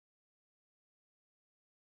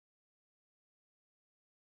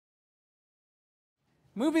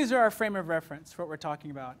Movies are our frame of reference for what we're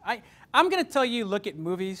talking about. I'm going to tell you, look at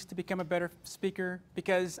movies to become a better speaker,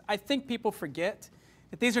 because I think people forget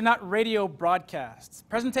that these are not radio broadcasts.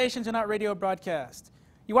 Presentations are not radio broadcasts.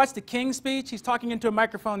 You watch the King's speech, he's talking into a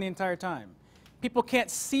microphone the entire time. People can't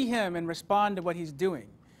see him and respond to what he's doing.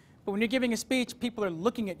 But when you're giving a speech, people are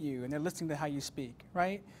looking at you and they're listening to how you speak,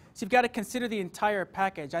 right? So you've got to consider the entire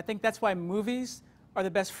package. I think that's why movies are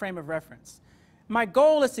the best frame of reference. My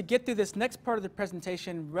goal is to get through this next part of the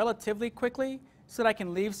presentation relatively quickly so that I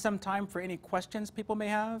can leave some time for any questions people may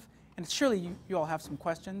have. And surely you all have some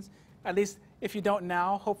questions. At least if you don't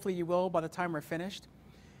now, hopefully you will by the time we're finished.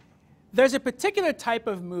 There's a particular type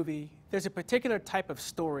of movie, there's a particular type of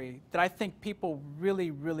story that I think people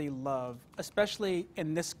really, really love, especially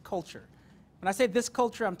in this culture. When I say this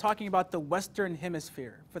culture, I'm talking about the Western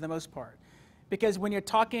Hemisphere for the most part. Because when you're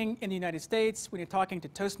talking in the United States, when you're talking to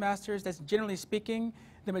Toastmasters, that's generally speaking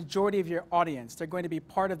the majority of your audience. They're going to be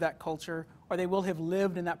part of that culture, or they will have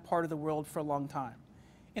lived in that part of the world for a long time.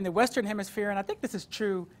 In the Western Hemisphere, and I think this is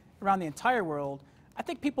true around the entire world, I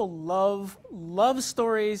think people love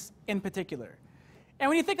stories in particular. And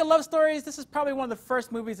when you think of love stories, this is probably one of the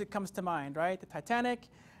first movies that comes to mind, right? The Titanic.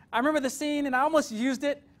 I remember the scene, and I almost used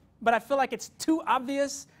it, but I feel like it's too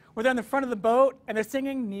obvious, where they're in the front of the boat, and they're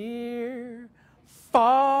singing near,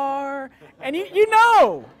 far, and you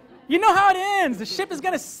know how it ends. The ship is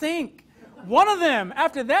going to sink. One of them,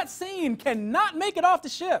 after that scene, cannot make it off the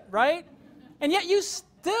ship, right? And yet you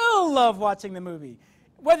still love watching the movie.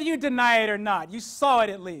 Whether you deny it or not, you saw it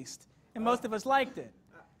at least, and most of us liked it.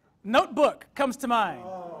 Notebook comes to mind.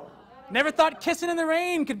 Never thought Kissing in the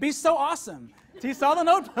Rain could be so awesome until you saw The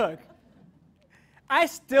Notebook. I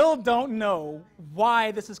still don't know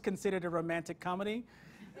why this is considered a romantic comedy.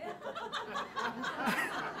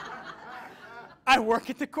 I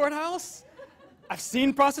work at the courthouse. I've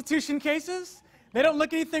seen prostitution cases. They don't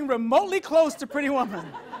look anything remotely close to Pretty Woman.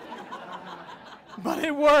 But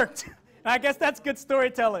it worked. And I guess that's good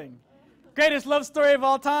storytelling. Greatest love story of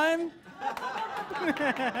all time?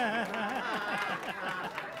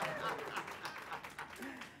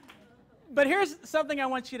 But here's something I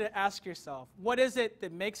want you to ask yourself. What is it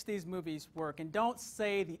that makes these movies work? And don't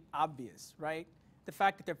say the obvious, right? The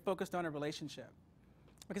fact that they're focused on a relationship.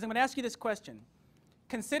 Because I'm going to ask you this question.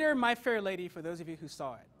 Consider My Fair Lady for those of you who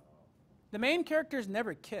saw it. The main characters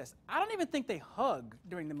never kiss. I don't even think they hug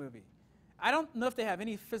during the movie. I don't know if they have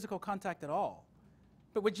any physical contact at all.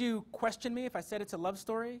 But would you question me if I said it's a love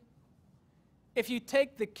story? If you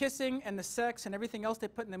take the kissing and the sex and everything else they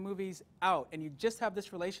put in the movies out and you just have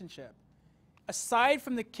this relationship, aside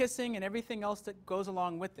from the kissing and everything else that goes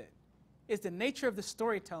along with it, is the nature of the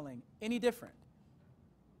storytelling any different?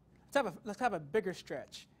 Let's have a bigger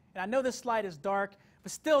stretch. And I know this slide is dark,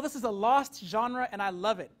 but still, this is a lost genre, and I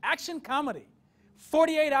love it. Action comedy,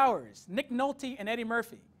 48 Hours, Nick Nolte and Eddie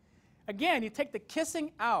Murphy. Again, you take the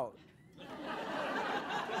kissing out.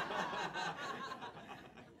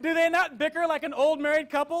 Do they not bicker like an old married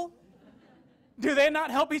couple? Do they not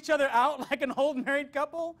help each other out like an old married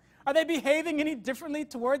couple? Are they behaving any differently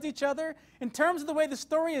towards each other in terms of the way the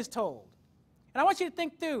story is told? And I want you to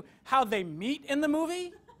think through how they meet in the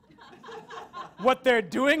movie, what they're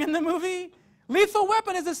doing in the movie. Lethal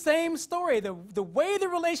Weapon is the same story. The way the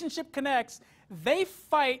relationship connects, they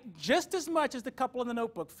fight just as much as the couple in The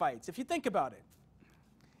Notebook fights, if you think about it.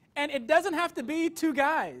 And it doesn't have to be two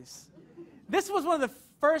guys. This was one of the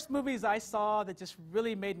first movies I saw that just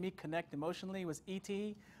really made me connect emotionally was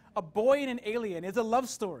E.T. A Boy and an Alien is a love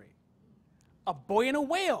story. A Boy and a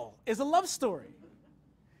Whale is a love story.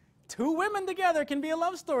 Two women together can be a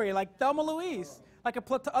love story, like Thelma Louise. Like a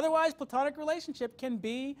otherwise platonic relationship can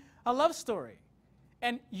be a love story.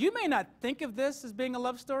 And you may not think of this as being a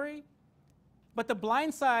love story, but The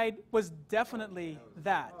Blind Side was definitely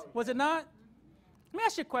that. Was it not? Let me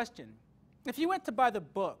ask you a question. If you went to buy the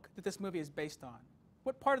book that this movie is based on,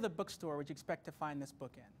 what part of the bookstore would you expect to find this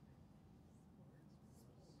book in?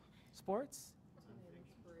 Sports?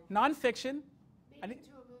 Nonfiction? Made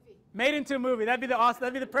into a movie. Made into a movie. That'd be the awesome.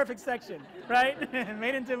 That'd be the perfect section, right?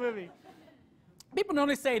 Made into a movie. People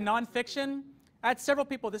normally say nonfiction. I had several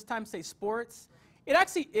people this time say sports. It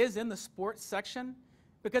actually is in the sports section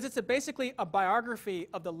because it's basically a biography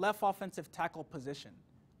of the left offensive tackle position.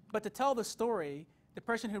 But to tell the story, the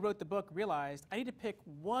person who wrote the book realized, I need to pick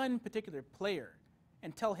one particular player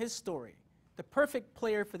and tell his story, the perfect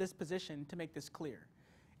player for this position to make this clear.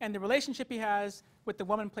 And the relationship he has with the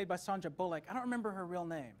woman played by Sandra Bullock, I don't remember her real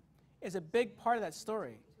name, is a big part of that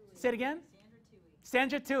story. Say it again?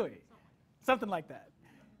 Sandra Toohey. Something like that.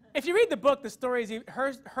 If you read the book, the story is,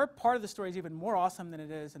 her part of the story is even more awesome than it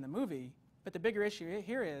is in the movie. But the bigger issue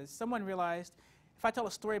here is someone realized, If I tell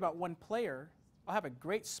a story about one player, I'll have a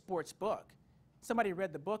great sports book. Somebody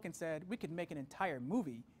read the book and said, we could make an entire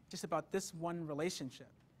movie just about this one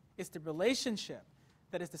relationship. It's the relationship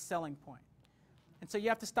that is the selling point. And so you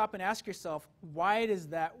have to stop and ask yourself, why does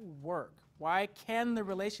that work? Why can the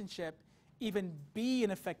relationship even be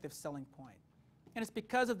an effective selling point? And it's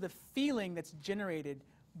because of the feeling that's generated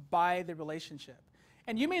by the relationship.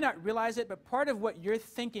 And you may not realize it, but part of what you're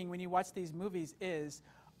thinking when you watch these movies is,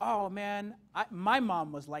 oh man, my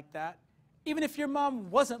mom was like that. Even if your mom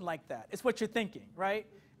wasn't like that, it's what you're thinking, right?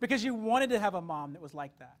 Because you wanted to have a mom that was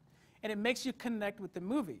like that. And it makes you connect with the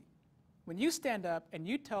movie. When you stand up and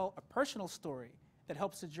you tell a personal story that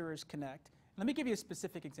helps the jurors connect, let me give you a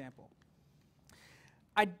specific example.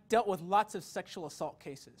 I dealt with lots of sexual assault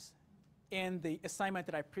cases in the assignment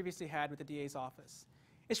that I previously had with the DA's office.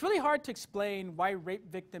 It's really hard to explain why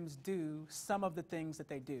rape victims do some of the things that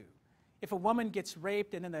they do. If a woman gets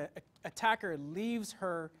raped and then the attacker leaves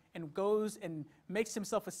her and goes and makes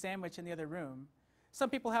himself a sandwich in the other room, some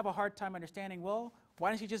people have a hard time understanding, well,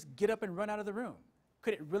 why didn't she just get up and run out of the room?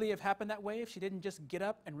 Could it really have happened that way if she didn't just get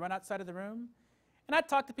up and run outside of the room? And I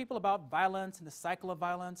talk to people about violence and the cycle of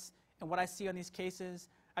violence and what I see on these cases.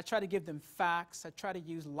 I try to give them facts. I try to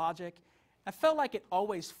use logic. I felt like it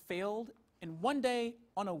always failed. And one day,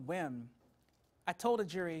 on a whim, I told a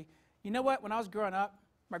jury, you know what, when I was growing up,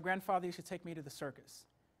 my grandfather used to take me to the circus.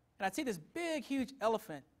 And I'd see this big, huge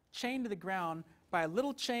elephant chained to the ground by a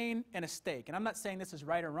little chain and a stake. And I'm not saying this is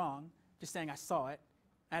right or wrong, just saying I saw it.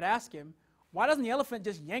 I'd ask him, why doesn't the elephant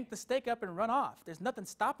just yank the stake up and run off? There's nothing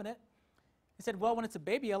stopping it. He said, well, when it's a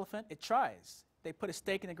baby elephant, it tries. They put a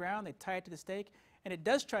stake in the ground, they tie it to the stake, and it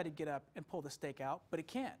does try to get up and pull the stake out, but it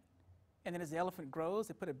can't. And then as the elephant grows,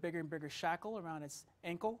 they put a bigger and bigger shackle around its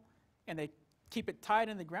ankle, and they keep it tied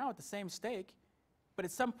in the ground with the same stake. But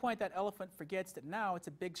at some point, that elephant forgets that now it's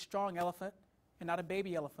a big, strong elephant and not a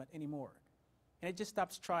baby elephant anymore. And it just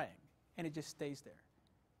stops trying, and it just stays there.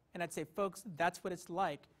 And I'd say, folks, that's what it's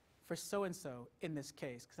like for so-and-so in this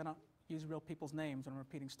case, because I don't use real people's names when I'm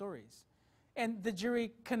repeating stories. And the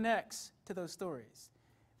jury connects to those stories.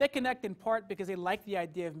 They connect in part because they like the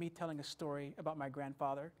idea of me telling a story about my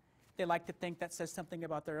grandfather. They like to think that says something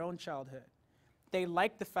about their own childhood. They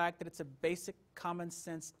like the fact that it's a basic common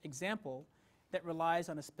sense example that relies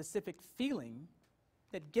on a specific feeling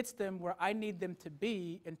that gets them where I need them to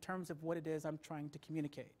be in terms of what it is I'm trying to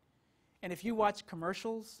communicate. And if you watch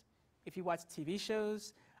commercials, if you watch TV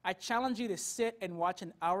shows, I challenge you to sit and watch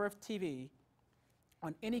an hour of TV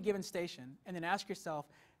on any given station and then ask yourself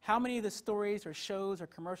how many of the stories or shows or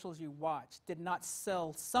commercials you watched did not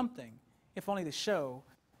sell something, if only the show,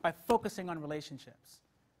 by focusing on relationships.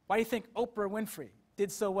 Why do you think Oprah Winfrey did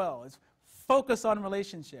so well? It's focus on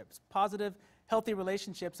relationships, positive, healthy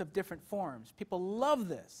relationships of different forms. People love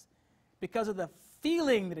this because of the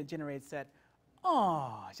feeling that it generates that,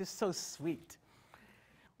 oh, it's just so sweet.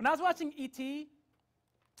 When I was watching E.T.,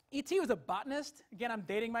 E.T. was a botanist. Again, I'm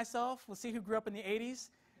dating myself. We'll see who grew up in the 80s.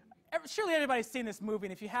 Surely everybody's seen this movie,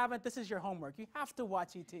 and if you haven't, this is your homework. You have to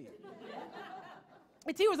watch E.T.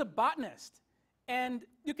 E.T. was a botanist, and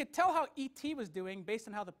you could tell how E.T. was doing based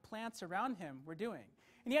on how the plants around him were doing.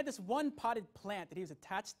 And he had this one potted plant that he was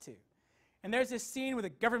attached to. And there's this scene where the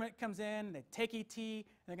government comes in, and they take E.T., and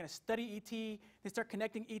they're going to study E.T. They start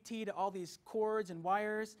connecting E.T. to all these cords and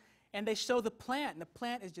wires, and they show the plant, and the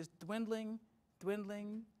plant is just dwindling,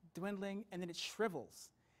 dwindling, dwindling, and then it shrivels.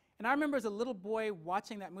 And I remember as a little boy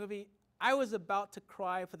watching that movie, I was about to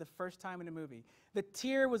cry for the first time in a movie. The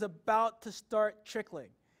tear was about to start trickling.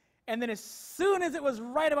 And then as soon as it was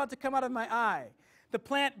right about to come out of my eye, the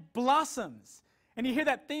plant blossoms. And you hear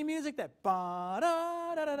that theme music, that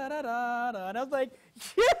ba-da-da-da-da-da-da, and I was like,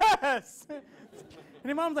 yes! And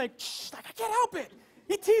your mom's like, shh, I can't help it.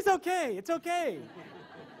 E.T.'s okay, it's okay.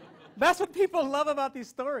 That's what people love about these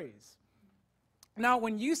stories. Now,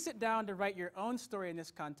 when you sit down to write your own story in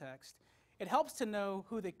this context, it helps to know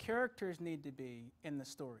who the characters need to be in the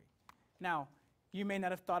story. Now, you may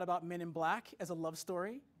not have thought about Men in Black as a love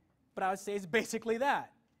story, but I would say it's basically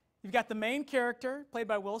that. You've got the main character, played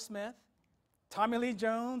by Will Smith. Tommy Lee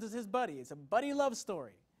Jones is his buddy. It's a buddy love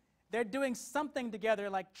story. They're doing something together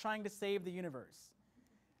like trying to save the universe.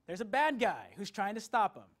 There's a bad guy who's trying to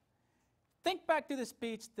stop him. Think back to the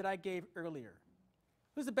speech that I gave earlier.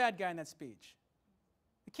 Who's the bad guy in that speech?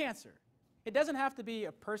 The cancer. It doesn't have to be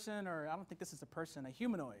a person, or I don't think this is a person, a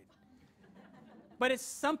humanoid. But it's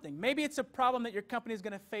something. Maybe it's a problem that your company is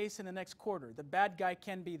going to face in the next quarter. The bad guy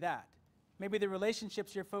can be that. Maybe the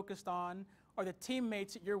relationships you're focused on or the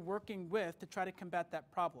teammates that you're working with to try to combat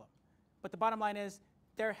that problem. But the bottom line is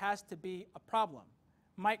there has to be a problem.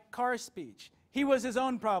 Mike Carr's speech, He was his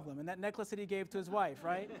own problem, and that necklace that he gave to his wife,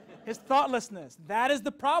 right? His thoughtlessness. That is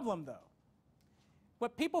the problem, though.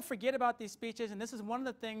 What people forget about these speeches, and this is one of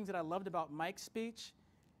the things that I loved about Mike's speech,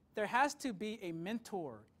 there has to be a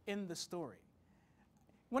mentor in the story.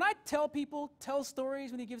 When I tell people, tell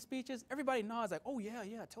stories when you give speeches, everybody nods like, oh, yeah,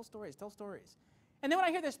 tell stories, tell stories. And then when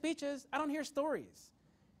I hear their speeches, I don't hear stories.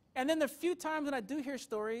 And then the few times when I do hear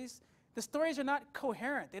stories, the stories are not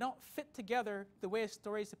coherent. They don't fit together the way a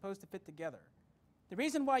story is supposed to fit together. The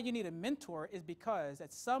reason why you need a mentor is because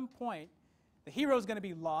at some point, the hero is going to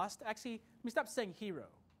be lost. Actually, let me stop saying hero.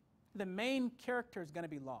 The main character is going to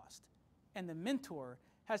be lost. And the mentor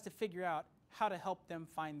has to figure out how to help them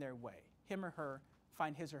find their way, him or her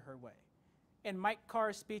find his or her way. And Mike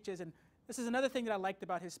Carr's speeches, and this is another thing that I liked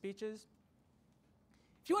about his speeches,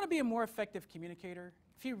 if you want to be a more effective communicator,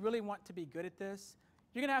 if you really want to be good at this,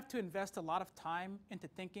 you're going to have to invest a lot of time into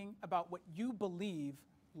thinking about what you believe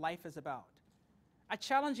life is about. I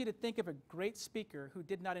challenge you to think of a great speaker who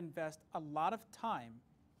did not invest a lot of time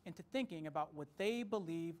into thinking about what they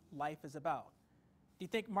believe life is about. Do you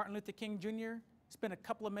think Martin Luther King Jr. spent a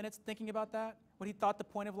couple of minutes thinking about that, what he thought the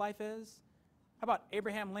point of life is? How about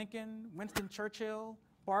Abraham Lincoln, Winston Churchill,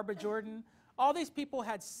 Barbara Jordan? All these people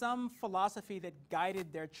had some philosophy that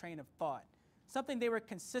guided their train of thought, something they were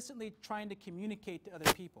consistently trying to communicate to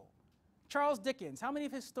other people. Charles Dickens, how many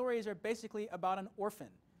of his stories are basically about an orphan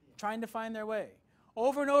trying to find their way?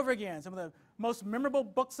 Over and over again, some of the most memorable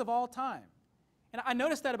books of all time. And I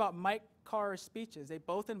noticed that about Mike Carr's speeches. They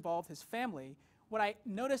both involved his family. What I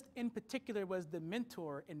noticed in particular was the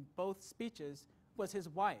mentor in both speeches was his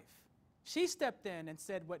wife. She stepped in and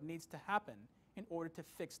said what needs to happen in order to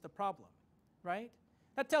fix the problem, right?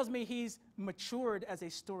 That tells me he's matured as a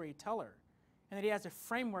storyteller and that he has a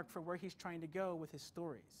framework for where he's trying to go with his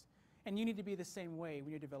stories. And you need to be the same way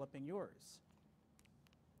when you're developing yours.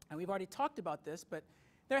 And we've already talked about this, but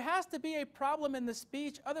there has to be a problem in the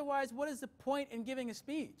speech. Otherwise, what is the point in giving a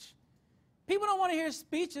speech? People don't want to hear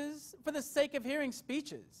speeches for the sake of hearing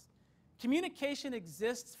speeches. Communication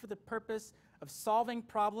exists for the purpose of solving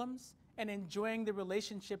problems and enjoying the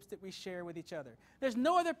relationships that we share with each other. There's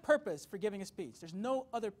no other purpose for giving a speech. There's no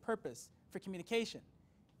other purpose for communication.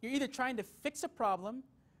 You're either trying to fix a problem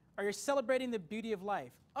or you're celebrating the beauty of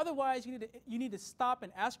life. Otherwise, you need to stop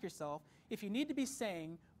and ask yourself if you need to be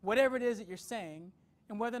saying whatever it is that you're saying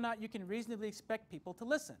and whether or not you can reasonably expect people to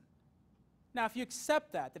listen. Now, if you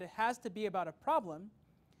accept that it has to be about a problem,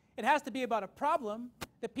 it has to be about a problem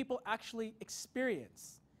that people actually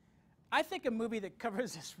experience. I think a movie that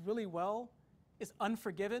covers this really well is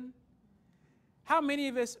Unforgiven. How many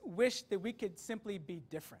of us wish that we could simply be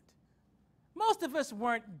different? Most of us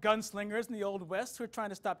weren't gunslingers in the Old West who were trying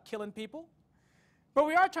to stop killing people, but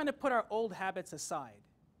we are trying to put our old habits aside.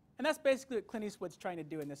 And that's basically what Clint Eastwood's trying to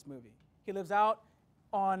do in this movie. He lives out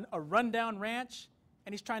on a rundown ranch,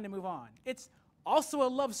 and he's trying to move on. It's also a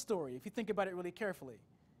love story, if you think about it really carefully,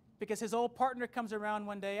 because his old partner comes around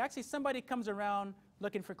one day. Actually, somebody comes around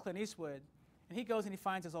looking for Clint Eastwood, and he goes and he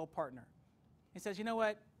finds his old partner. He says, you know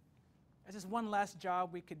what? There's this one last job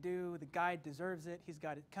we could do. The guy deserves it. He's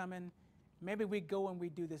got it coming. Maybe we go and we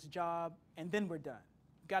do this job, and then we're done.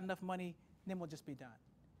 Got enough money, and then we'll just be done.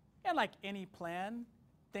 And like any plan,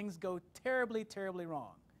 things go terribly, terribly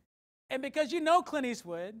wrong. And because you know Clint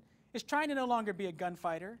Eastwood is trying to no longer be a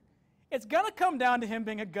gunfighter, it's going to come down to him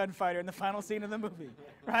being a gunfighter in the final scene of the movie,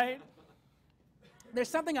 right? There's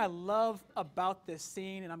something I love about this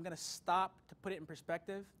scene, and I'm going to stop to put it in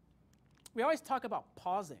perspective. We always talk about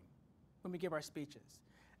pausing when we give our speeches.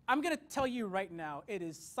 I'm going to tell you right now, it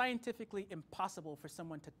is scientifically impossible for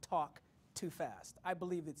someone to talk too fast. I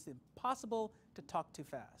believe it's impossible to talk too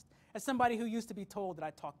fast. As somebody who used to be told that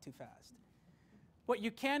I talk too fast. What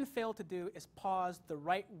you can fail to do is pause the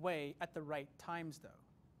right way at the right times, though.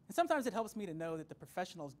 And sometimes it helps me to know that the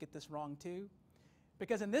professionals get this wrong, too.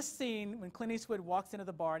 Because in this scene, when Clint Eastwood walks into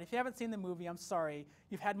the bar, and if you haven't seen the movie, I'm sorry,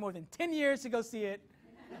 you've had more than 10 years to go see it.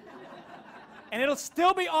 And it'll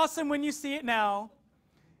still be awesome when you see it now.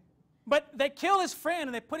 But they kill his friend,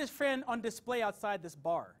 and they put his friend on display outside this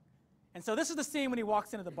bar. And so this is the scene when he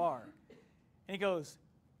walks into the bar. And he goes,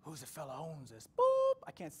 who's the fella who owns this? Boop!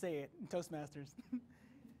 I can't say it in Toastmasters.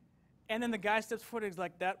 And then the guy steps forward, he's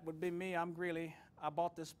like, that would be me, I'm Greeley. I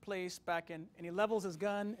bought this place back in, and he levels his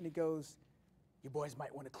gun, and he goes, you boys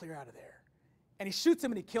might want to clear out of there. And he shoots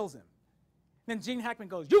him, and he kills him. And then Gene Hackman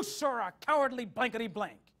goes, you, sir, are cowardly blankety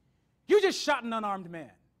blank. You just shot an unarmed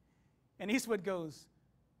man. And Eastwood goes,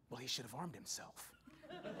 well, he should have armed himself.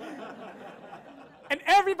 And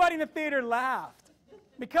everybody in the theater laughed.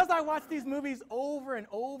 Because I watch these movies over and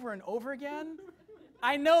over and over again,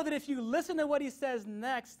 I know that if you listen to what he says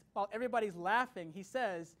next while everybody's laughing, he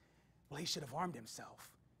says, well, he should have armed himself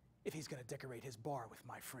if he's going to decorate his bar with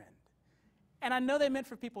my friend. And I know they meant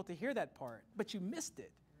for people to hear that part, but you missed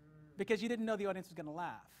it because you didn't know the audience was going to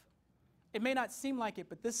laugh. It may not seem like it,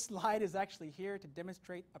 but this slide is actually here to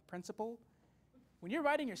demonstrate a principle. When you're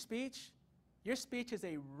writing your speech is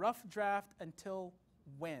a rough draft until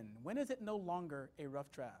when? When is it no longer a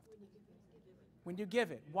rough draft? When you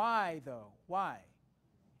give it. Why, though? Why?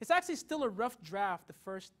 It's actually still a rough draft the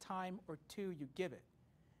first time or two you give it,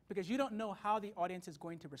 because you don't know how the audience is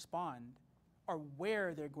going to respond or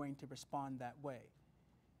where they're going to respond that way.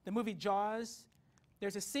 The movie Jaws,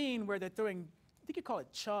 there's a scene where they're throwing, I think you call it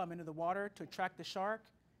chum, into the water to attract the shark,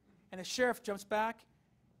 and the sheriff jumps back.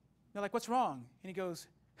 They're like, what's wrong? And he goes,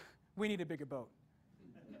 we need a bigger boat.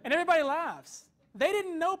 And everybody laughs. They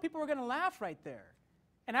didn't know people were going to laugh right there.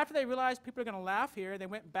 And after they realized people are going to laugh here, they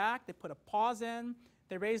went back, they put a pause in,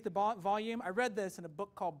 they raised the volume. I read this in a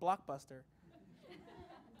book called Blockbuster.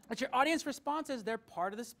 But your audience responses, they're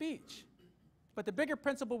part of the speech. But the bigger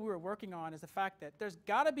principle we were working on is the fact that there's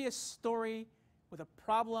got to be a story with a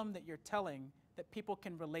problem that you're telling that people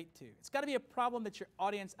can relate to. It's got to be a problem that your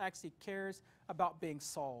audience actually cares about being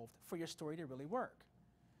solved for your story to really work.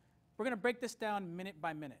 We're going to break this down minute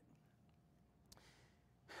by minute.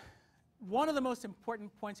 One of the most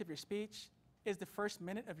important points of your speech is the first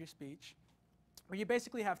minute of your speech, where you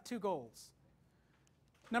basically have two goals.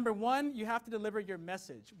 Number one, you have to deliver your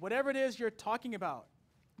message. Whatever it is you're talking about,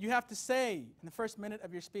 you have to say in the first minute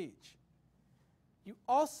of your speech. You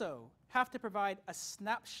also have to provide a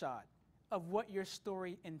snapshot of what your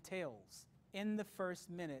story entails in the first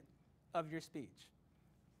minute of your speech.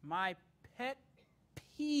 My pet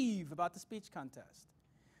peeve about the speech contest,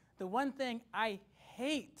 the one thing I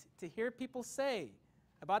hate to hear people say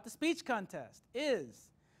about the speech contest is,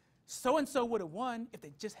 so-and-so would have won if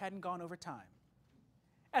they just hadn't gone over time.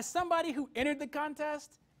 As somebody who entered the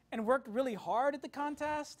contest and worked really hard at the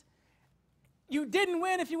contest, you didn't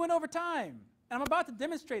win if you went over time. And I'm about to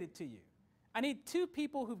demonstrate it to you. I need two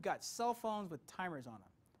people who've got cell phones with timers on them.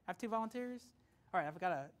 I have two volunteers? All right, I've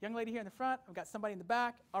got a young lady here in the front. I've got somebody in the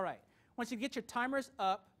back. All right. Once you get your timers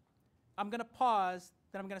up, I'm going to pause,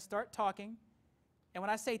 then I'm going to start talking. And when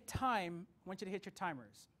I say time, I want you to hit your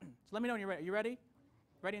timers. So let me know when you're ready. Are you ready?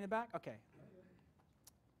 Ready in the back? Okay.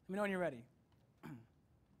 Let me know when you're ready.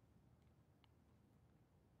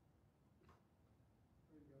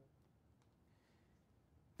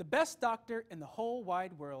 The best doctor in the whole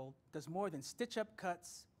wide world does more than stitch up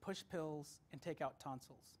cuts, push pills, and take out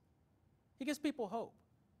tonsils. He gives people hope.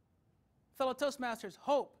 Fellow Toastmasters,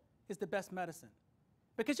 hope is the best medicine.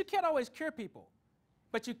 Because you can't always cure people,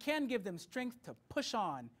 but you can give them strength to push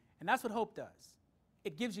on, and that's what hope does.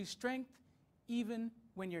 It gives you strength even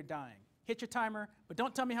when you're dying. Hit your timer, but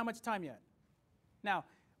don't tell me how much time yet. Now,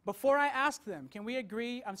 before I ask them, can we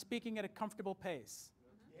agree I'm speaking at a comfortable pace?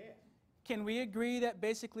 Yeah. Can we agree that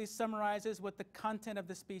basically summarizes what the content of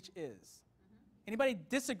the speech is? Anybody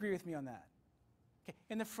disagree with me on that? Okay,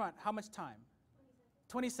 in the front, how much time?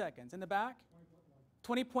 20 seconds. In the back?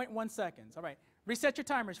 20.1 seconds. All right, reset your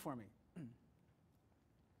timers for me. You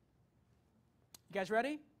guys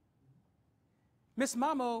ready? Miss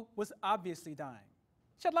Mamo was obviously dying.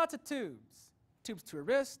 She had lots of tubes. Tubes to her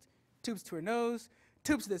wrist, tubes to her nose,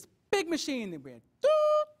 tubes to this big machine that went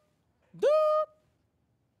doot, doot.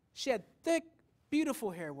 She had thick,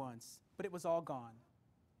 beautiful hair once, but it was all gone.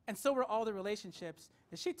 And so were all the relationships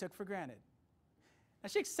that she took for granted. Now,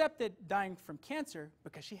 she accepted dying from cancer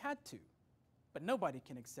because she had to. But nobody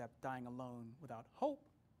can accept dying alone without hope,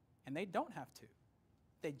 and they don't have to.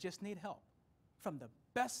 They just need help from the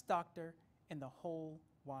best doctor in the whole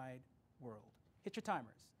wide world. Hit your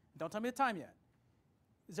timers. Don't tell me the time yet.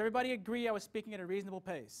 Does everybody agree I was speaking at a reasonable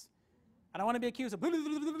pace? I don't want to be accused of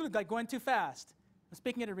like going too fast. I'm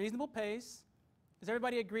speaking at a reasonable pace. Does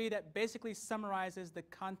everybody agree that basically summarizes the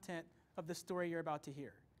content of the story you're about to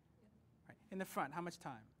hear? Right. In the front, how much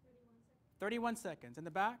time? 31 seconds. In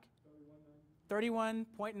the back?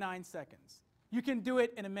 31.9 seconds. You can do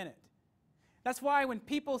it in a minute. That's why when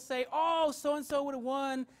people say, oh, so-and-so would have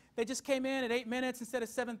won, they just came in at 8 minutes instead of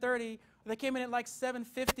 7:30, or they came in at like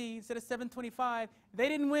 7:50 instead of 7:25, they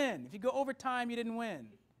didn't win. If you go over time, you didn't win.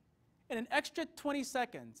 In an extra 20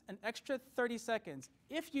 seconds, an extra 30 seconds,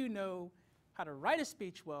 if you know how to write a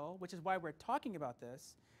speech well, which is why we're talking about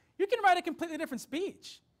this, you can write a completely different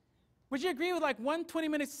speech. Would you agree with like one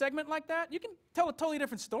 20-minute segment like that? You can tell a totally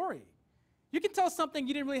different story. You can tell something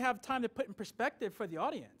you didn't really have time to put in perspective for the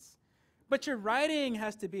audience. But your writing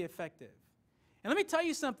has to be effective. And let me tell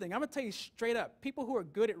you something. I'm going to tell you straight up. People who are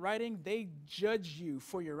good at writing, they judge you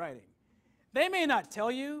for your writing. They may not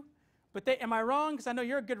tell you, but am I wrong? Because I know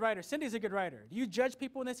you're a good writer. Cindy's a good writer. Do you judge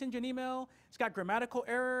people when they send you an email? It's got grammatical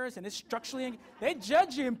errors and it's structurally. They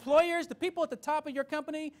judge you. Employers, the people at the top of your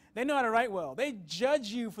company, they know how to write well. They judge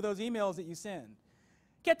you for those emails that you send.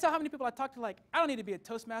 Can't tell how many people I talk to like, I don't need to be a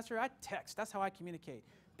Toastmaster. I text. That's how I communicate.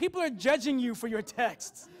 People are judging you for your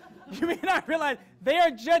texts. You may not realize they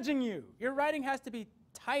are judging you. Your writing has to be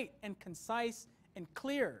tight and concise and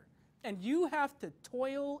clear. And you have to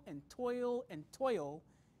toil and toil and toil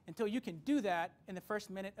until you can do that in the first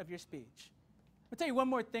minute of your speech. I'll tell you one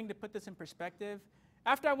more thing to put this in perspective.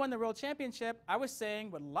 After I won the World Championship, I was saying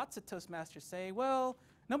what lots of Toastmasters say, well,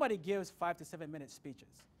 nobody gives 5 to 7 minute speeches.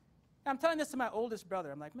 And I'm telling this to my oldest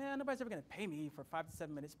brother. I'm like, man, nobody's ever going to pay me for a 5 to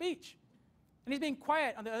 7 minute speech. And he's being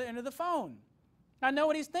quiet on the other end of the phone. I know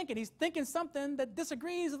what he's thinking. He's thinking something that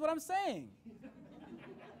disagrees with what I'm saying.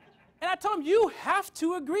 And I told him, you have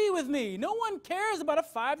to agree with me. No one cares about a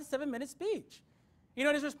 5 to 7 minute speech. You know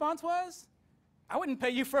what his response was? I wouldn't pay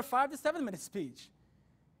you for a 5 to 7 minute speech.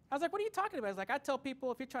 I was like, what are you talking about? He's like, I tell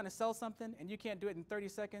people if you're trying to sell something and you can't do it in 30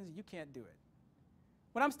 seconds, you can't do it.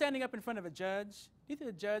 When I'm standing up in front of a judge, do you think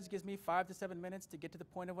the judge gives me 5 to 7 minutes to get to the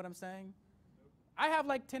point of what I'm saying? I have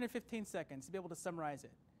like 10 or 15 seconds to be able to summarize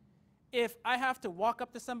it. If I have to walk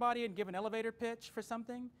up to somebody and give an elevator pitch for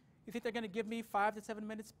something, you think they're going to give me 5 to 7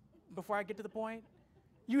 minutes before I get to the point?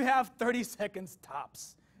 You have 30 seconds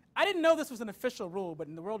tops. I didn't know this was an official rule, but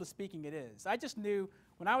in the world of speaking, it is. I just knew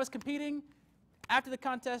when I was competing, after the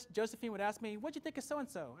contest, Josephine would ask me, what'd you think of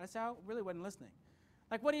so-and-so? I said, I really wasn't listening.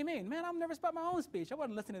 Like, what do you mean? Man, I'm nervous about my own speech. I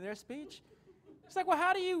wasn't listening to their speech. It's like, well,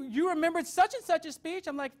 how do you remembered such and such a speech?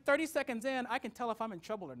 I'm like, 30 seconds in, I can tell if I'm in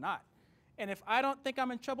trouble or not. And if I don't think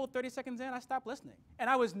I'm in trouble 30 seconds in, I stop listening. And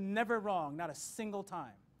I was never wrong, not a single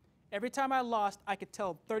time. Every time I lost, I could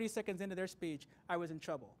tell 30 seconds into their speech, I was in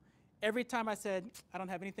trouble. Every time I said, I don't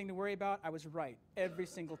have anything to worry about, I was right, every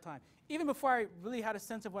single time. Even before I really had a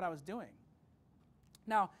sense of what I was doing.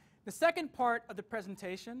 Now, the second part of the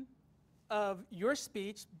presentation of your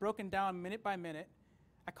speech, broken down minute by minute,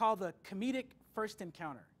 I call the comedic first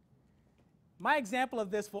encounter. My example of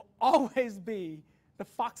this will always be the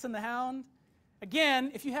Fox and the Hound.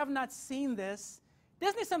 Again, if you have not seen this,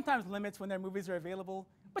 Disney sometimes limits when their movies are available,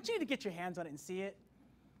 but you need to get your hands on it and see it.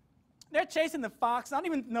 They're chasing the fox. I don't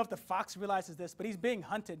even know if the fox realizes this, but he's being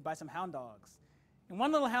hunted by some hound dogs. And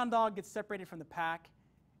one little hound dog gets separated from the pack,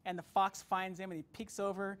 and the fox finds him, and he peeks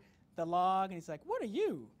over the log, and he's like, what are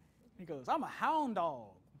you? And he goes, I'm a hound dog.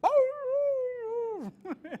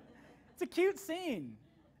 It's a cute scene.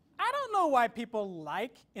 I don't know why people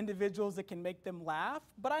like individuals that can make them laugh,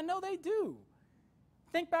 but I know they do.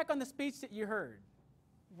 Think back on the speech that you heard.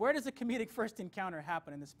 Where does a comedic first encounter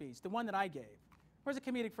happen in the speech? The one that I gave. Where's a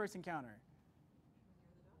comedic first encounter?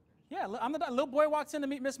 Yeah, I'm the little boy walks in to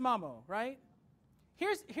meet Miss Mamo, right?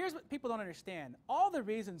 Here's what people don't understand. All the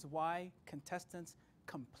reasons why contestants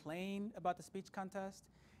complain about the speech contest,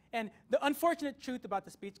 and the unfortunate truth about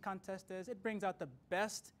the speech contest is it brings out the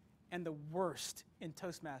best and the worst in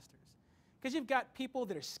Toastmasters. Because you've got people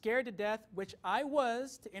that are scared to death, which I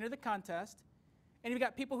was, to enter the contest, and you've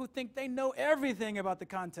got people who think they know everything about the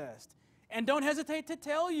contest and don't hesitate to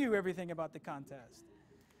tell you everything about the contest.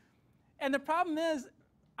 And the problem is,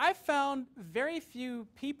 I found very few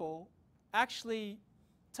people actually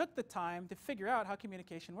took the time to figure out how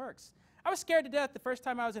communication works. I was scared to death the first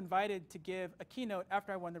time I was invited to give a keynote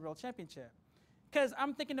after I won the World Championship. Because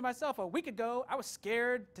I'm thinking to myself, a week ago, I was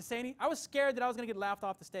scared to say anything. I was scared that I was going to get laughed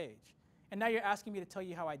off the stage. And now you're asking me to tell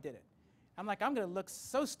you how I did it. I'm like, I'm going to look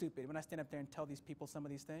so stupid when I stand up there and tell these people some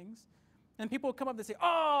of these things. And people will come up and say,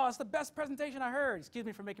 oh, it's the best presentation I heard. Excuse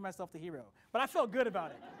me for making myself the hero. But I felt good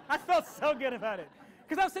about it. I felt so good about it.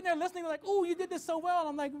 Because I was sitting there listening, like, oh, you did this so well. And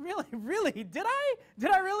I'm like, really? Really? Did I?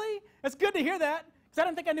 Did I really? It's good to hear that. Because I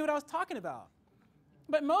didn't think I knew what I was talking about.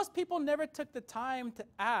 But most people never took the time to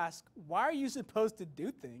ask, why are you supposed to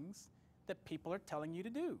do things that people are telling you to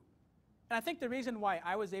do? And I think the reason why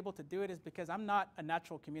I was able to do it is because I'm not a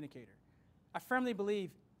natural communicator. I firmly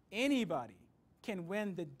believe anybody can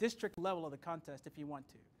win the district level of the contest if you want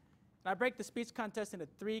to. And I break the speech contest into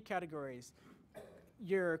 3 categories.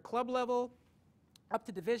 Your club level up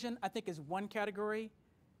to division, I think, is one category.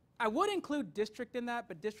 I would include district in that,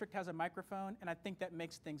 but district has a microphone, and I think that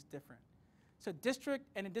makes things different. So district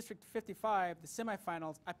and in District 55, the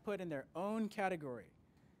semifinals, I put in their own category.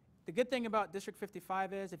 The good thing about District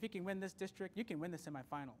 55 is if you can win this district, you can win the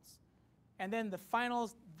semifinals. And then the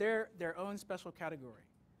finals, they're their own special category.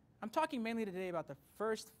 I'm talking mainly today about the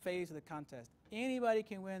first phase of the contest. Anybody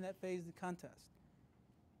can win that phase of the contest.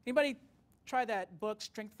 Anybody try that book,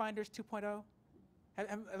 Strength Finders 2.0?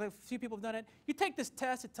 A few people have done it. You take this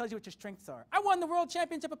test, it tells you what your strengths are. I won the world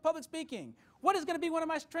championship of public speaking. What is going to be one of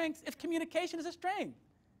my strengths if communication is a strength?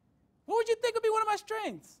 What would you think would be one of my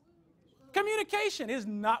strengths? Communication is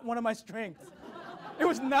not one of my strengths. It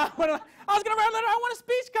was not one of my, I was going to write a letter, I want a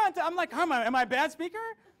speech contest. I'm like, am I a bad speaker?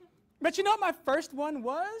 But you know what my first one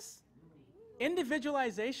was?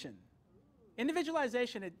 Individualization.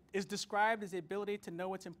 Individualization is described as the ability to know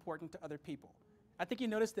what's important to other people. I think you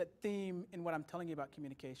noticed that theme in what I'm telling you about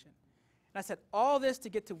communication. And I said all this to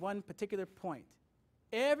get to one particular point.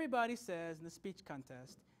 Everybody says in the speech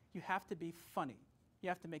contest, you have to be funny. You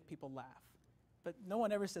have to make people laugh. But no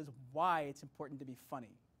one ever says why it's important to be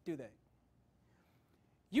funny, do they?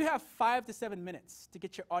 You have 5 to 7 minutes to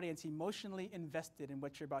get your audience emotionally invested in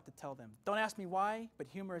what you're about to tell them. Don't ask me why, but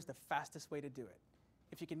humor is the fastest way to do it.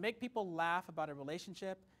 If you can make people laugh about a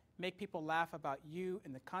relationship, make people laugh about you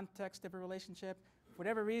in the context of a relationship, for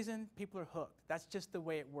whatever reason, people are hooked. That's just the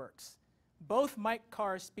way it works. Both Mike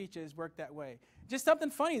Carr's speeches work that way. Just something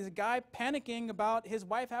funny. There's a guy panicking about his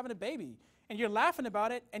wife having a baby, and you're laughing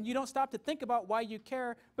about it, and you don't stop to think about why you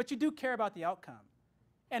care, but you do care about the outcome.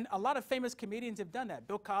 And a lot of famous comedians have done that.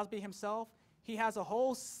 Bill Cosby himself, he has a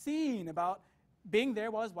whole scene about being there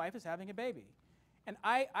while his wife is having a baby. And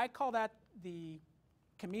I call that the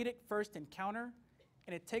comedic first encounter,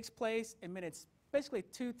 and it takes place in minutes basically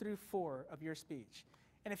 2 through 4 of your speech.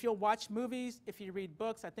 And if you'll watch movies, if you read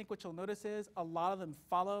books, I think what you'll notice is a lot of them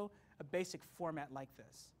follow a basic format like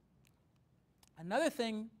this. Another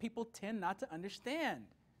thing people tend not to understand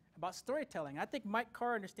about storytelling, I think Mike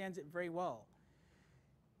Carr understands it very well.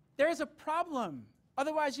 There's a problem,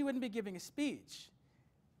 otherwise you wouldn't be giving a speech.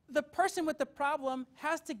 The person with the problem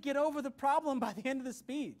has to get over the problem by the end of the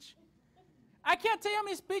speech. I can't tell you how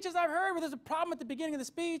many speeches I've heard where there's a problem at the beginning of the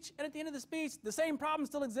speech, and at the end of the speech, the same problem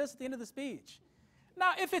still exists at the end of the speech.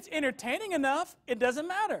 Now, if it's entertaining enough, it doesn't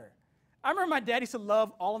matter. I remember my dad used to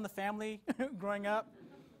love All in the Family growing up.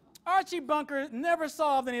 Archie Bunker never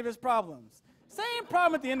solved any of his problems. Same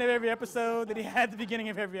problem at the end of every episode that he had at the beginning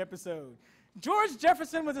of every episode. George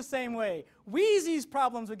Jefferson was the same way. Wheezy's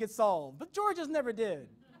problems would get solved, but George's never did.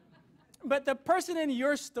 But the person in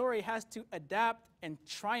your story has to adapt and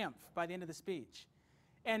triumph by the end of the speech.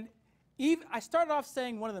 And I started off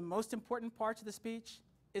saying one of the most important parts of the speech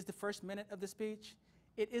is the first minute of the speech.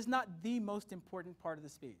 It is not the most important part of the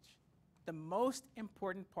speech. The most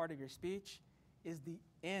important part of your speech is the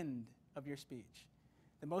end of your speech.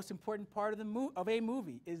 The most important part of a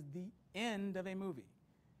movie is the end of a movie.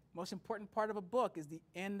 Most important part of a book is the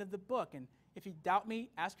end of the book. And if you doubt me,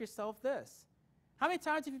 ask yourself this. How many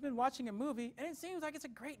times have you been watching a movie and it seems like it's a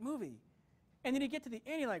great movie? And then you get to the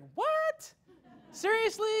end, you're like, what?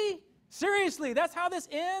 Seriously? Seriously, that's how this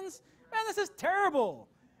ends? Man, this is terrible.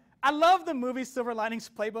 I love the movie Silver Linings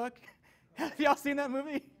Playbook. Have y'all seen that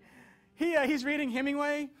movie? He's reading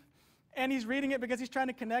Hemingway, and he's reading it because he's trying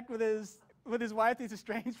to connect with his wife that he's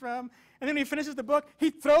estranged from. And then when he finishes the book,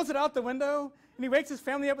 he throws it out the window, and he wakes his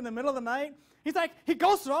family up in the middle of the night. He's like, he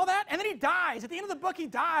goes through all that, and then he dies. At the end of the book, he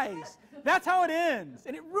dies. That's how it ends,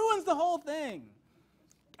 and it ruins the whole thing.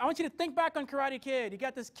 I want you to think back on Karate Kid. You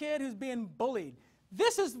got this kid who's being bullied.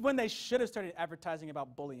 This is when they should have started advertising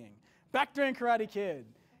about bullying. Back during Karate Kid.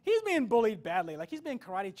 He's being bullied badly. Like, he's being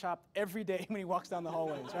karate chopped every day when he walks down the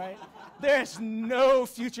hallways, right? There's no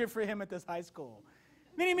future for him at this high school.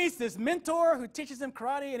 Then he meets this mentor who teaches him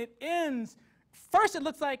karate, and it ends. First, it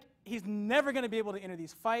looks like he's never going to be able to enter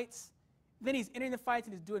these fights. Then he's entering the fights,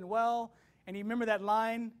 and he's doing well. And you remember that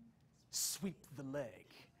line? Sweep the leg.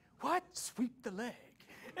 What? Sweep the leg.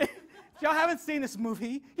 If y'all haven't seen this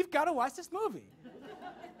movie, you've got to watch this movie.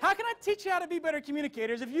 How can I teach you how to be better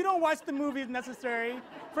communicators if you don't watch the movies necessary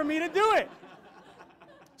for me to do it?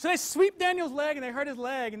 So they sweep Daniel's leg, and they hurt his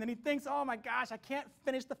leg, and then he thinks, oh my gosh, I can't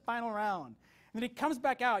finish the final round. And then he comes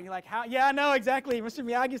back out, and you're like, how? Yeah, I know, exactly. Mr.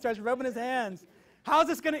 Miyagi starts rubbing his hands. How's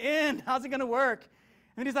this going to end? How's it going to work?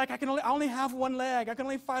 And then he's like, I only have one leg. I can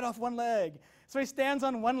only fight off one leg. So he stands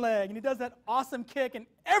on one leg, and he does that awesome kick, and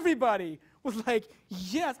everybody was like,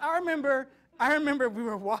 yes. I remember we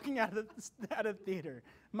were walking out of the theater.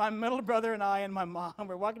 My middle brother and I and my mom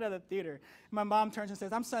were walking out of the theater. My mom turns and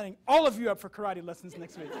says, I'm signing all of you up for karate lessons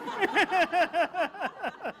next week.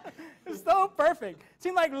 It's so perfect. It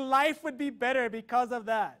seemed like life would be better because of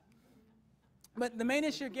that. But the main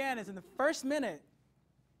issue, again, is in the first minute,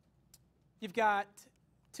 you've got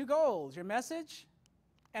 2 goals, your message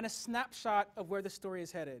and a snapshot of where the story is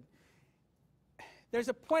headed. There's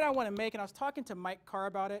a point I want to make, and I was talking to Mike Carr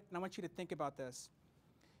about it, and I want you to think about this.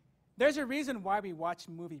 There's a reason why we watch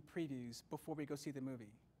movie previews before we go see the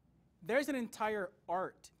movie. There's an entire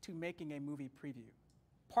art to making a movie preview.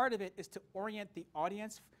 part of it is to orient the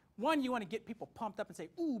audience. One, you want to get people pumped up and say,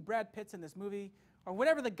 ooh, Brad Pitt's in this movie, or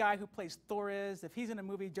whatever the guy who plays Thor is. If he's in a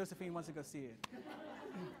movie, Josephine wants to go see it.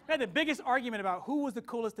 I had the biggest argument about who was the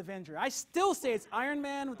coolest Avenger. I still say it's Iron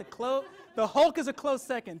Man with the cloak. The Hulk is a close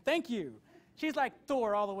second. Thank you. She's like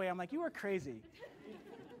Thor all the way. I'm like, you are crazy.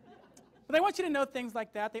 But they want you to know things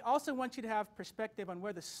like that. They also want you to have perspective on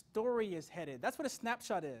where the story is headed. That's what a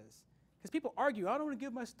snapshot is. Because people argue, I don't want to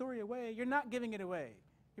give my story away. You're not giving it away.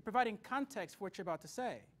 You're providing context for what you're about to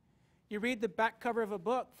say. You read the back cover of a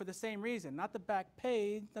book for the same reason. Not the back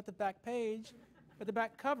page, but the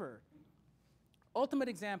back cover. Ultimate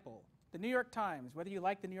example, the New York Times. Whether you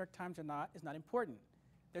like the New York Times or not is not important.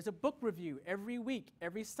 There's a book review every week,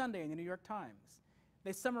 every Sunday in the New York Times.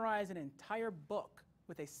 They summarize an entire book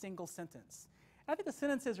with a single sentence. And I think the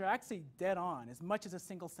sentences are actually dead on, as much as a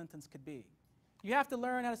single sentence could be. You have to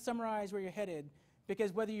learn how to summarize where you're headed,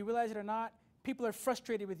 because whether you realize it or not, people are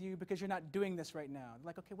frustrated with you because you're not doing this right now. They're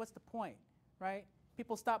like, okay, what's the point, right?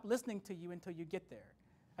 People stop listening to you until you get there.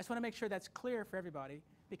 I just want to make sure that's clear for everybody,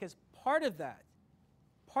 because part of that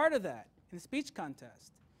in the speech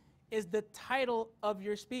contest is the title of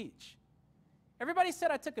your speech. Everybody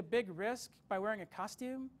said I took a big risk by wearing a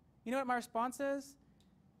costume. You know what my response is?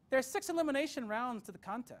 There are 6 elimination rounds to the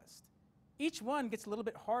contest. Each one gets a little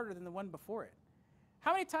bit harder than the one before it.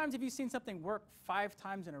 How many times have you seen something work 5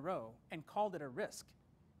 times in a row and called it a risk?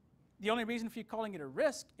 The only reason for you calling it a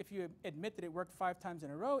risk, if you admit that it worked 5 times in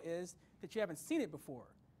a row, is that you haven't seen it before.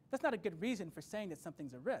 That's not a good reason for saying that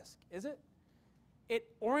something's a risk, is it? It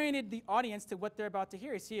oriented the audience to what they're about to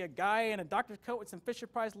hear. You see a guy in a doctor's coat with some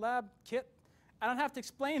Fisher-Price lab kit. I don't have to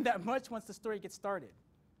explain that much once the story gets started.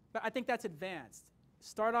 But I think that's advanced.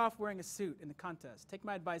 Start off wearing a suit in the contest. Take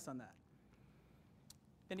my advice on that.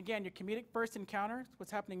 Then again, your comedic first encounter,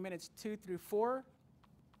 what's happening minutes 2 through 4.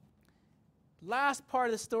 Last part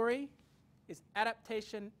of the story is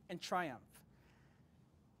adaptation and triumph.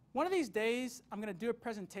 One of these days, I'm going to do a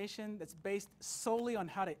presentation that's based solely on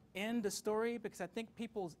how to end a story, because I think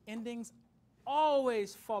people's endings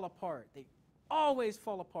always fall apart. They always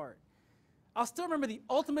fall apart. I'll still remember the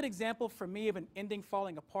ultimate example for me of an ending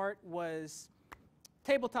falling apart was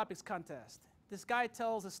Table Topics contest. This guy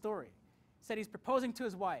tells a story. He said he's proposing to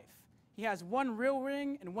his wife. He has 1 real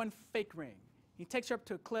ring and 1 fake ring. He takes her up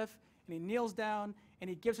to a cliff, and he kneels down, and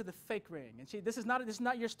he gives her the fake ring. And this is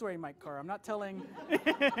not your story, Mike Carr. I'm not telling.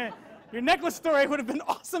 Your necklace story would have been an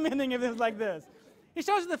awesome ending if it was like this. He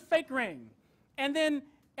shows her the fake ring. And then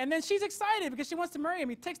she's excited because she wants to marry him.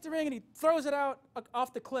 He takes the ring, and he throws it out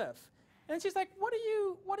off the cliff. And then she's like, what are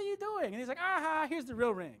you doing? And he's like, aha, here's the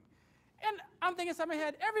real ring. And I'm thinking inside my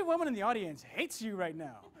head, every woman in the audience hates you right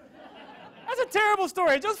now. That's a terrible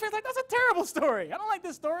story. Josephine's like, that's a terrible story. I don't like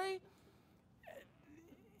this story.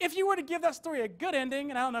 If you were to give that story a good ending,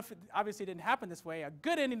 and I don't know if it obviously didn't happen this way, a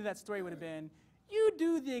good ending to that story would have been, you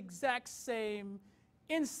do the exact same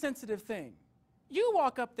insensitive thing. You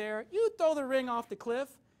walk up there, you throw the ring off the cliff,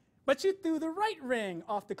 but you threw the right ring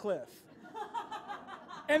off the cliff.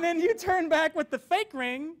 And then you turn back with the fake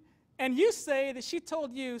ring, and you say that she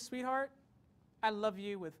told you, sweetheart, I love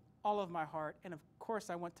you with all of my heart, and of course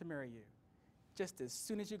I want to marry you, just as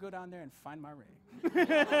soon as you go down there and find my ring.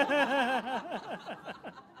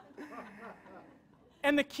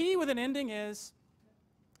 And the key with an ending is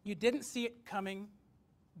you didn't see it coming,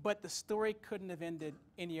 but the story couldn't have ended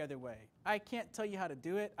any other way. I can't tell you how to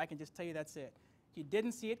do it. I can just tell you that's it. You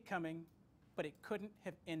didn't see it coming, but it couldn't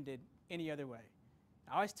have ended any other way.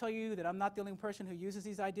 I always tell you that I'm not the only person who uses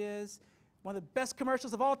these ideas. One of the best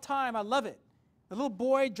commercials of all time, I love it. The little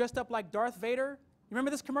boy dressed up like Darth Vader. You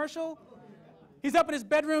remember this commercial? He's up in his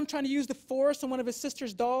bedroom trying to use the Force on one of his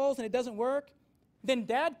sister's dolls, and it doesn't work. Then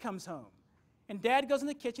Dad comes home, and Dad goes in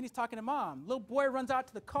the kitchen. He's talking to Mom. Little boy runs out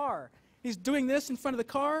to the car. He's doing this in front of the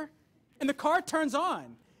car, and the car turns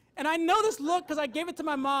on. And I know this look because I gave it to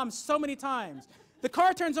my mom so many times. The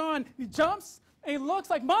car turns on, he jumps, and he looks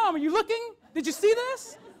like, Mom, are you looking? Did you see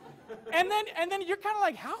this? And then you're kind of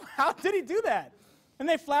like, how did he do that? And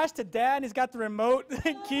they flash to Dad, and he's got the remote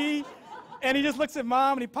key, and he just looks at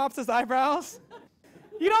Mom, and he pops his eyebrows.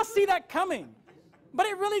 You don't see that coming. But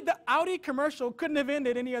the Audi commercial couldn't have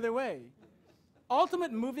ended any other way.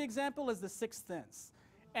 Ultimate movie example is The Sixth Sense.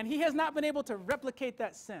 And he has not been able to replicate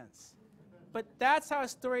that sense. But that's how a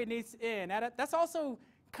story needs to end. That's also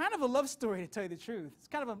kind of a love story, to tell you the truth. It's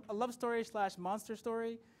kind of a love story / monster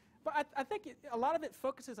story. But I think a lot of it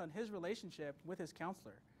focuses on his relationship with his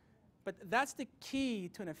counselor. But that's the key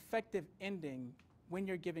to an effective ending when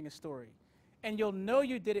you're giving a story. And you'll know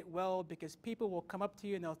you did it well because people will come up to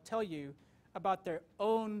you and they'll tell you about their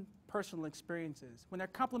own personal experiences. When they're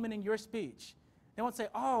complimenting your speech, They won't say,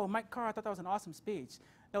 oh, Mike Carr, I thought that was an awesome speech.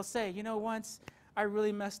 They'll say, you know, once I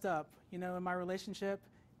really messed up, you know, in my relationship,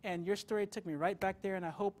 and your story took me right back there, and I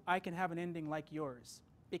hope I can have an ending like yours.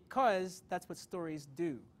 Because that's what stories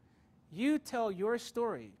do. You tell your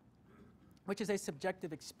story, which is a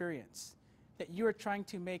subjective experience that you are trying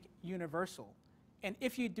to make universal. And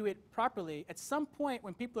if you do it properly, at some point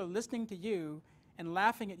when people are listening to you and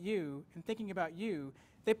laughing at you and thinking about you,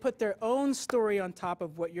 they put their own story on top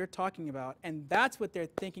of what you're talking about, and that's what they're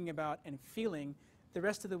thinking about and feeling the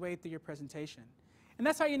rest of the way through your presentation. And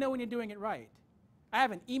that's how you know when you're doing it right. I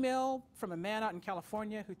have an email from a man out in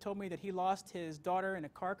California who told me that he lost his daughter in a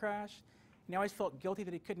car crash, and he always felt guilty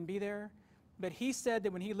that he couldn't be there. But he said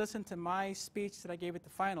that when he listened to my speech that I gave at the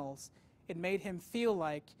finals, it made him feel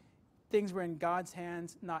like things were in God's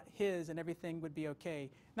hands, not his, and everything would be okay.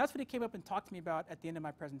 And that's what he came up and talked to me about at the end of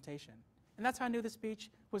my presentation. And that's how I knew the speech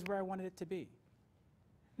was where I wanted it to be.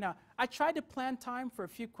 Now, I tried to plan time for a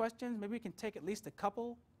few questions. Maybe we can take at least a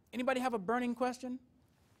couple. Anybody have a burning question?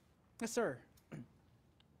 Yes, sir.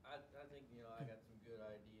 I think, you know, I got some good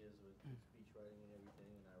ideas with speech writing and everything,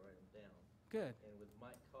 and I write them down. Good. And with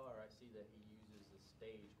Mike Carr, I see that he uses the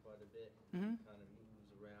stage quite a bit. Mm-hmm. He kind of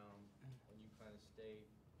moves around, and you kind of stay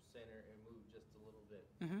center and move just a little bit.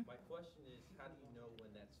 Mm-hmm. My question is, how do you know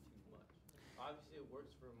when that's too much? Obviously, it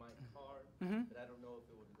works for Mike Carr, but I don't know if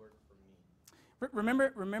it would work for me.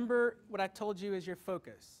 Remember what I told you is your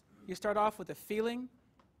focus. You start off with a feeling,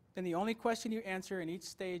 then the only question you answer in each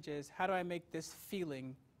stage is, how do I make this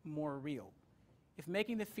feeling more real? If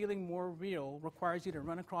making the feeling more real requires you to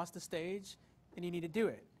run across the stage, then you need to do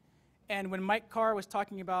it. And when Mike Carr was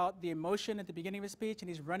talking about the emotion at the beginning of his speech and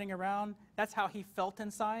he's running around, that's how he felt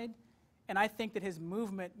inside. And I think that his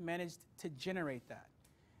movement managed to generate that.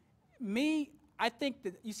 Me, I think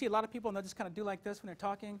that you see a lot of people and they'll just kind of do like this when they're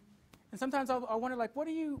talking. And sometimes I'll wonder, like, what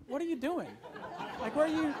are you doing? Like, where are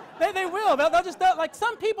you? They will. Like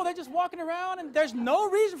some people, they're just walking around and there's no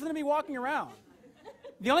reason for them to be walking around.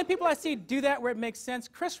 The only people I see do that where it makes sense,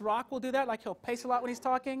 Chris Rock will do that, like he'll pace a lot when he's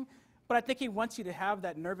talking, but I think he wants you to have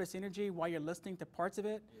that nervous energy while you're listening to parts of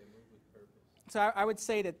it. Yeah, move with purpose. So I would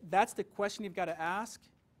say that that's the question you've got to ask.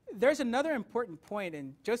 There's another important point,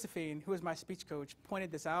 and Josephine, who is my speech coach,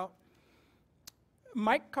 pointed this out.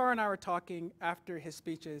 Mike Carr and I were talking after his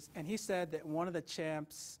speeches, and he said that one of the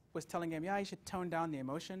champs was telling him, yeah, you should tone down the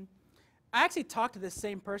emotion. I actually talked to this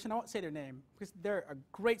same person. I won't say their name, because they're a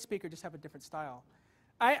great speaker, just have a different style.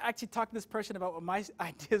 I actually talked to this person about what my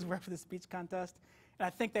ideas were for the speech contest, and I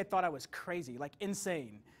think they thought I was crazy, like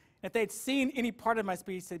insane. And if they'd seen any part of my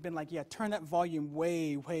speech, they'd been like, yeah, turn that volume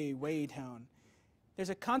way, way, way down.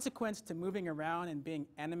 There's a consequence to moving around and being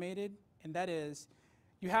animated, and that is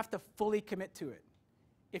you have to fully commit to it.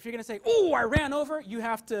 If you're going to say, ooh, I ran over, you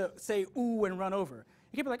have to say, ooh, and run over.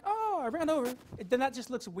 You can't be like, oh, I ran over. Then that just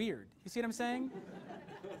looks weird. You see what I'm saying?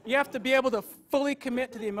 You have to be able to fully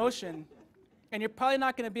commit to the emotion, and you're probably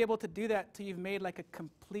not going to be able to do that till you've made like a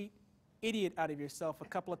complete idiot out of yourself a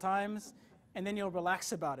couple of times, and then you'll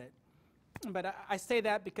relax about it. But I say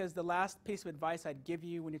that because the last piece of advice I'd give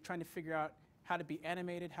you when you're trying to figure out how to be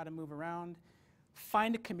animated, how to move around,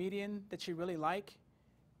 find a comedian that you really like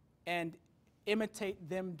and imitate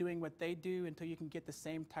them doing what they do until you can get the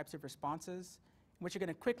same types of responses. What you're going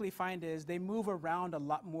to quickly find is they move around a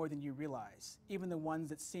lot more than you realize, even the ones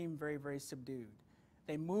that seem very, very subdued.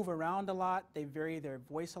 They move around a lot, they vary their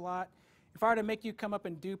voice a lot. If I were to make you come up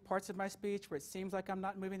and do parts of my speech where it seems like I'm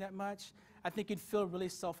not moving that much, I think you'd feel really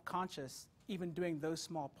self-conscious even doing those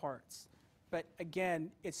small parts. But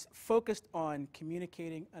again, it's focused on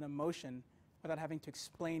communicating an emotion without having to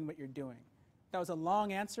explain what you're doing. That was a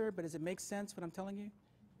long answer, but does it make sense what I'm telling you?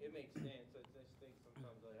 It makes sense. I just think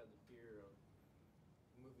sometimes I have the fear of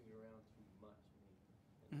moving around too much,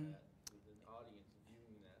 maybe, and that with an audience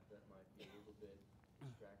viewing that might be a little bit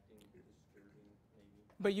distracting, disturbing, maybe.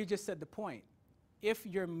 But you just said the point. If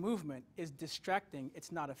your movement is distracting,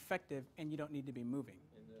 it's not effective, and you don't need to be moving.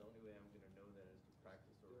 And the only way I'm going to know that is to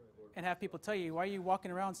practice or record. And have people tell you, why are you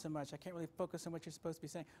walking around so much? I can't really focus on what you're supposed to be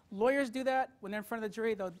saying. Lawyers do that when they're in front of the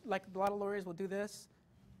jury. They'll, like a lot of lawyers will do this,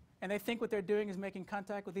 and they think what they're doing is making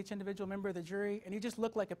contact with each individual member of the jury, and you just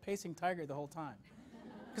look like a pacing tiger the whole time.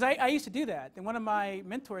 Because I used to do that, and one of my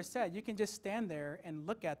mentors said, you can just stand there and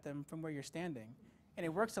look at them from where you're standing, and it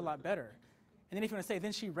works a lot better. And then if you want to say,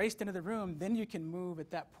 then she raced into the room, then you can move at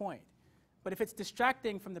that point. But if it's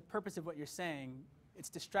distracting from the purpose of what you're saying, it's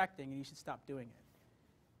distracting, and you should stop doing it.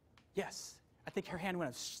 Yes, I think her hand went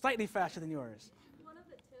up slightly faster than yours. One of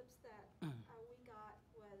the tips that we got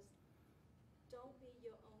was don't be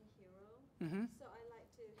your own hero. So I'd like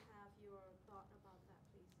to have your thought about that,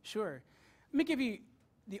 please. Sure. Let me give you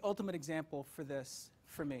the ultimate example for this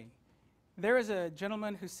for me. There is a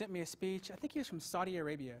gentleman who sent me a speech. I think he was from Saudi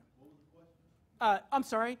Arabia. What was the question? I'm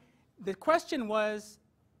sorry. The question was,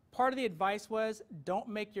 part of the advice was, don't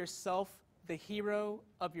make yourself the hero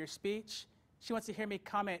of your speech. She wants to hear me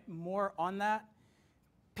comment more on that.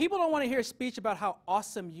 People don't want to hear a speech about how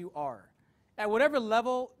awesome you are. At whatever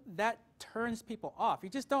level, that turns people off.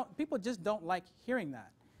 People just don't like hearing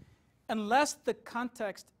that, unless the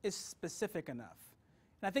context is specific enough.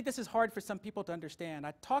 And I think this is hard for some people to understand.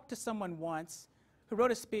 I talked to someone once who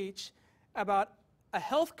wrote a speech about a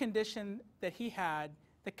health condition that he had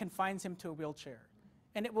that confines him to a wheelchair.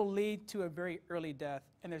 And it will lead to a very early death,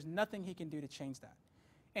 and there's nothing he can do to change that.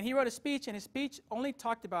 And he wrote a speech, and his speech only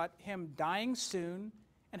talked about him dying soon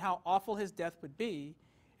and how awful his death would be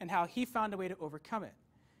and how he found a way to overcome it.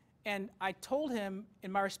 And I told him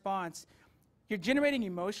in my response, you're generating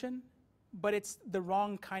emotion, but it's the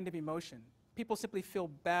wrong kind of emotion. People simply feel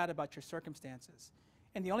bad about your circumstances.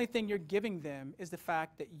 And the only thing you're giving them is the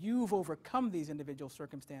fact that you've overcome these individual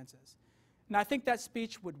circumstances. And I think that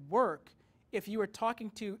speech would work if you were talking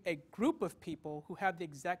to a group of people who have the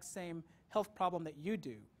exact same health problem that you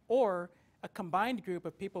do, or a combined group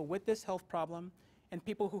of people with this health problem and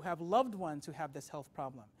people who have loved ones who have this health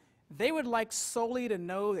problem. They would like solely to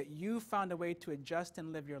know that you found a way to adjust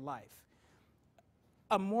and live your life.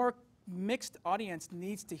 A more mixed audience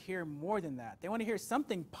needs to hear more than that. They want to hear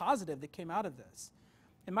something positive that came out of this.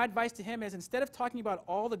 And my advice to him is, instead of talking about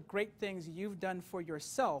all the great things you've done for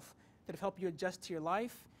yourself that have helped you adjust to your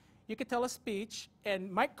life, you could tell a speech, and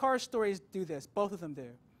Mike Carr's stories do this, both of them do,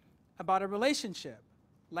 about a relationship,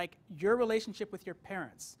 like your relationship with your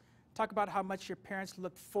parents. Talk about how much your parents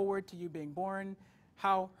looked forward to you being born,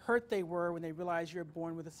 how hurt they were when they realized you're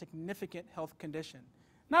born with a significant health condition.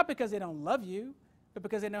 Not because they don't love you, but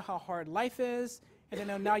because they know how hard life is, and they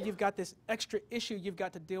know now you've got this extra issue you've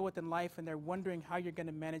got to deal with in life, and they're wondering how you're going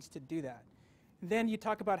to manage to do that. Then you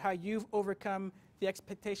talk about how you've overcome the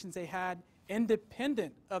expectations they had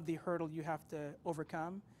independent of the hurdle you have to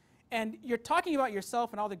overcome. And you're talking about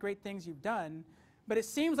yourself and all the great things you've done, but it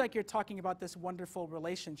seems like you're talking about this wonderful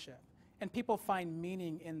relationship, and people find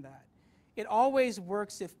meaning in that. It always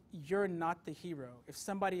works if you're not the hero, if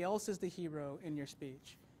somebody else is the hero in your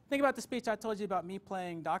speech. Think about the speech I told you about me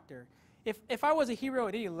playing doctor. If I was a hero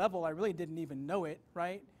at any level, I really didn't even know it,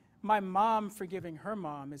 right? My mom forgiving her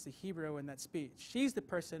mom is the hero in that speech. She's the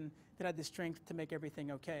person that had the strength to make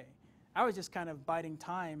everything okay. I was just kind of biding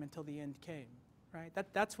time until the end came, right?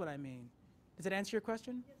 That's what I mean. Does it answer your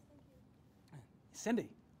question? Yes, thank you. Cindy.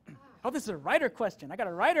 Oh, this is a writer question. I got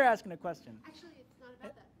a writer asking a question. Actually, it's not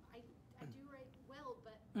about that. I do write well,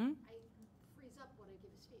 but Hmm? I freeze up when I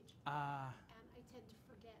give a speech. Ah. And I tend to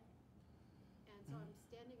forget. And so I'm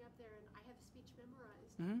standing up there and I have a speech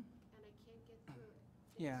memorized, Mhm. and I can't get through it.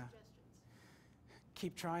 Any Yeah. suggestions?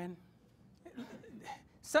 Keep trying.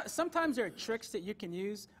 Sometimes there are tricks that you can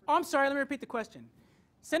use. Oh, I'm sorry, let me repeat the question.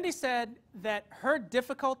 Cindy said that her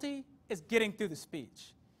difficulty is getting through the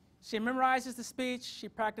speech. She memorizes the speech, she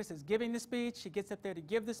practices giving the speech, she gets up there to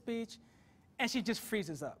give the speech, and she just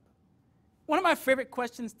freezes up. One of my favorite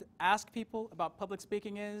questions to ask people about public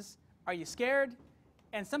speaking is, are you scared?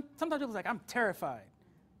 And sometimes people are like, I'm terrified.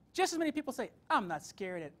 Just as many people say, I'm not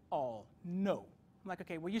scared at all. No. I'm like,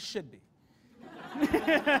 okay, well, you should be.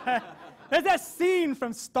 There's that scene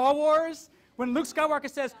from Star Wars when Luke Skywalker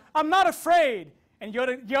says, I'm not afraid. And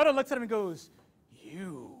Yoda looks at him and goes,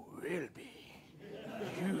 you will be.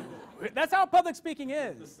 That's how public speaking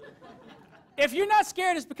is. If you're not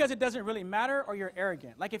scared, it's because it doesn't really matter, or you're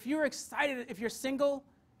arrogant. Like if you're excited, if you're single,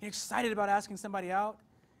 you're excited about asking somebody out.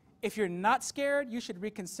 If you're not scared, you should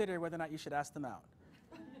reconsider whether or not you should ask them out.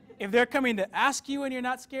 If they're coming to ask you and you're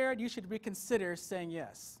not scared, you should reconsider saying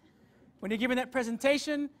yes. When you're giving that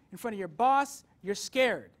presentation in front of your boss, you're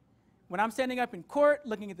scared. When I'm standing up in court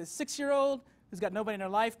looking at this 6-year-old who's got nobody in her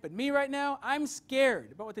life but me right now, I'm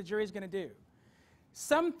scared about what the jury's going to do.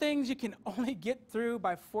 Some things you can only get through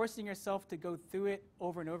by forcing yourself to go through it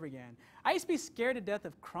over and over again. I used to be scared to death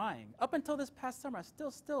of crying. Up until this past summer, I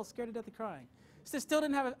was still scared to death of crying. Still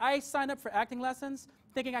didn't have I signed up for acting lessons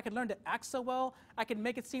thinking I could learn to act so well, I could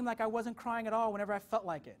make it seem like I wasn't crying at all whenever I felt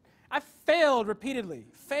like it. I failed repeatedly,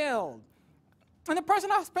 failed. And the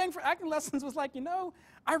person I was paying for acting lessons was like, you know,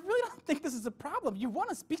 I really don't think this is a problem. You won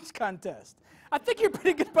a speech contest. I think you're a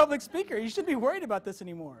pretty good public speaker. You shouldn't be worried about this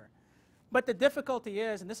anymore. But the difficulty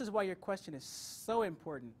is, and this is why your question is so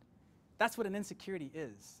important, that's what an insecurity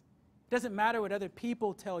is. It doesn't matter what other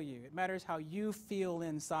people tell you. It matters how you feel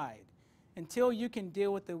inside. Until you can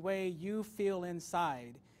deal with the way you feel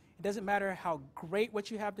inside, it doesn't matter how great what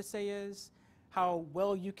you have to say is, how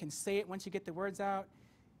well you can say it once you get the words out.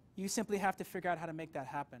 You simply have to figure out how to make that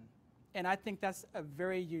happen. And I think that's a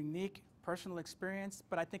very unique personal experience,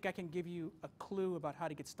 but I think I can give you a clue about how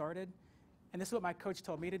to get started. And this is what my coach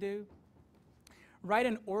told me to do. Write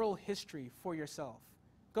an oral history for yourself.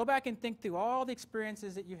 Go back and think through all the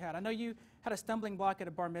experiences that you had. I know you had a stumbling block at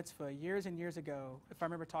a bar mitzvah years and years ago, if I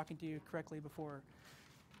remember talking to you correctly before.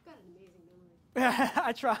 I've got an amazing memory.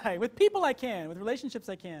 I try. With people I can. With relationships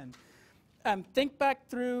I can. Think back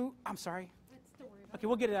through, I'm sorry. Don't worry about Okay,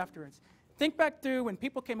 we'll get it afterwards. Think back through when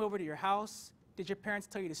people came over to your house. Did your parents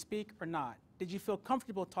tell you to speak or not? Did you feel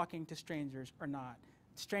comfortable talking to strangers or not?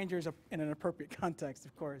 Strangers in an appropriate context,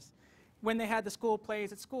 of course. When they had the school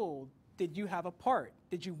plays at school, did you have a part?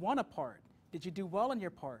 Did you want a part? Did you do well in your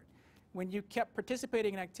part? When you kept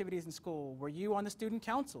participating in activities in school, were you on the student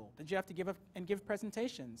council? Did you have to give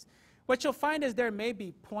presentations? What you'll find is there may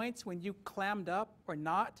be points when you clammed up or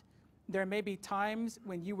not. There may be times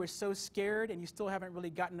when you were so scared and you still haven't really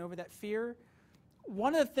gotten over that fear.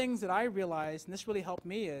 One of the things that I realized, and this really helped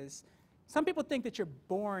me, is some people think that you're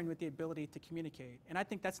born with the ability to communicate, and I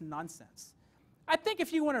think that's nonsense. I think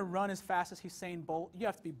if you want to run as fast as Usain Bolt, you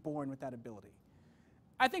have to be born with that ability.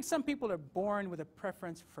 I think some people are born with a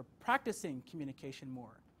preference for practicing communication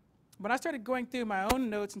more. When I started going through my own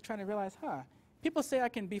notes and trying to realize, people say I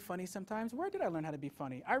can be funny sometimes. Where did I learn how to be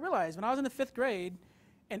funny? I realized when I was in the 5th grade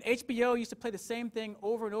and HBO used to play the same thing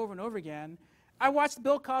over and over and over again, I watched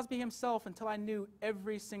Bill Cosby himself until I knew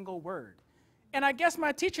every single word. And I guess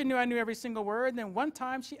my teacher knew I knew every single word, and then one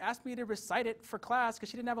time she asked me to recite it for class because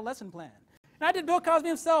she didn't have a lesson plan. And I did Bill Cosby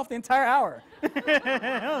himself the entire hour.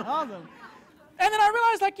 That was awesome. And then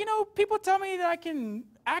I realized, people tell me that I can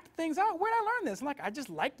act things out. Where did I learn this? I just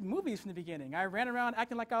liked movies from the beginning. I ran around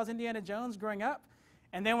acting like I was Indiana Jones growing up.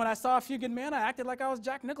 And then when I saw A Few Good Men, I acted like I was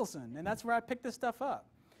Jack Nicholson. And that's where I picked this stuff up.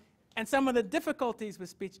 And some of the difficulties with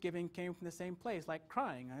speech giving came from the same place, like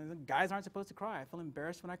crying. Guys aren't supposed to cry. I feel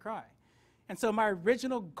embarrassed when I cry. And so my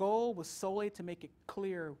original goal was solely to make it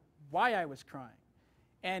clear why I was crying.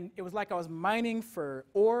 And it was like I was mining for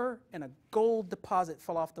ore and a gold deposit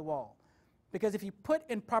fell off the wall. Because if you put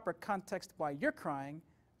in proper context why you're crying,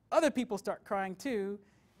 other people start crying too,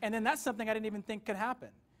 and then that's something I didn't even think could happen.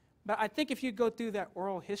 But I think if you go through that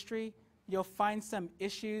oral history, you'll find some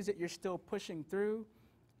issues that you're still pushing through,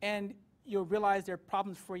 and you'll realize there are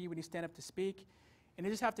problems for you when you stand up to speak, and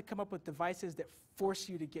you just have to come up with devices that force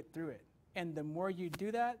you to get through it. And the more you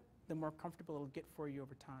do that, the more comfortable it'll get for you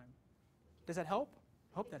over time. Does that help?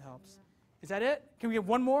 I hope that helps. Is that it? Can we get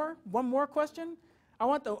one more? One more question? I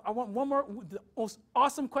want one more, the most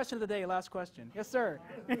awesome question of the day, last question. Yes, sir.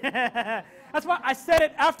 That's why I said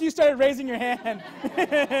it after you started raising your hand.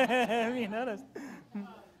 You noticed. My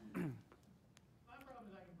problem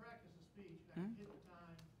is I can practice the speech, I can hit the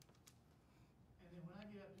time, and then when I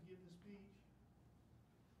get up to give the speech,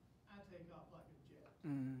 I take off like a jet.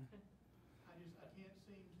 I can't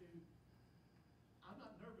seem to, I'm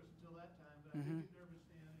not nervous until that time, but I do get nervous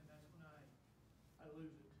then, and that's when I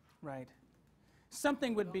lose it. Right.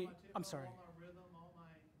 Something would be, I'm sorry. All my rhythm,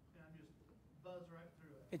 I'm just buzz right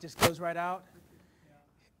through it. It just goes right out.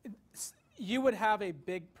 Yeah. You would have a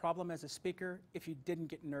big problem as a speaker if you didn't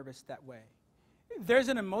get nervous that way. There's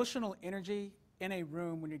an emotional energy in a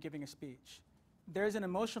room when you're giving a speech. There's an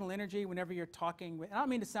emotional energy whenever you're talking with, and I don't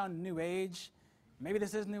mean to sound new age. Maybe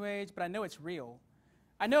this is new age, but I know it's real.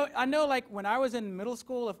 I know like when I was in middle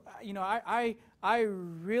school, I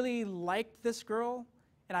really liked this girl,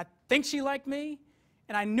 and I think she liked me,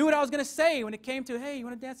 and I knew what I was going to say when it came to, hey, you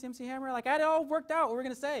want to dance the MC Hammer? Like, I had it all worked out what we were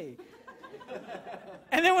going to say.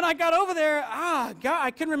 And then when I got over there, God,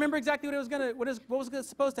 I couldn't remember exactly what was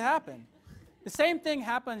supposed to happen. The same thing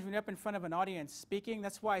happens when you're up in front of an audience speaking.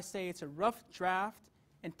 That's why I say it's a rough draft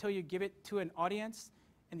until you give it to an audience,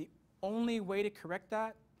 and the only way to correct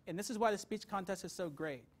that, and this is why the speech contest is so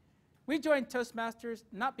great. We joined Toastmasters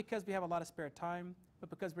not because we have a lot of spare time, but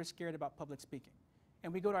because we're scared about public speaking.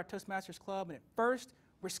 And we go to our Toastmasters club, and at first,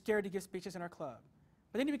 we're scared to give speeches in our club.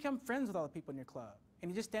 But then you become friends with all the people in your club, and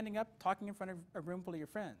you're just standing up talking in front of a room full of your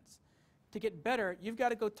friends. To get better, you've got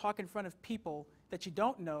to go talk in front of people that you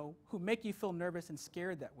don't know who make you feel nervous and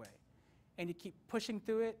scared that way. And you keep pushing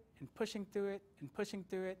through it and pushing through it and pushing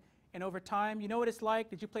through it. And over time, you know what it's like?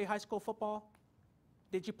 Did you play high school football?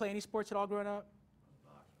 Did you play any sports at all growing up?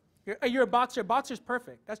 You're a boxer. Boxer's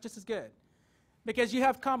perfect. That's just as good. Because you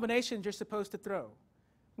have combinations you're supposed to throw.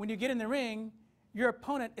 When you get in the ring, your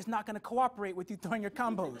opponent is not going to cooperate with you throwing your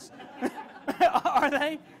combos. Are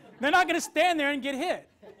they? They're not going to stand there and get hit.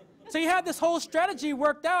 So you have this whole strategy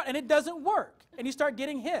worked out, and it doesn't work. And you start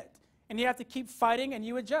getting hit. And you have to keep fighting, and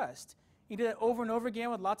you adjust. You do that over and over again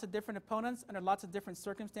with lots of different opponents under lots of different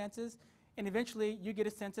circumstances. and eventually you get a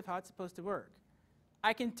sense of how it's supposed to work.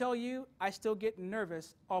 I can tell you, I still get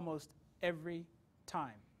nervous almost every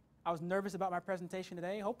time. I was nervous about my presentation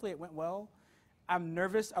today. Hopefully it went well. I'm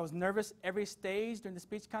nervous. I was nervous every stage during the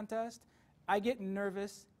speech contest. I get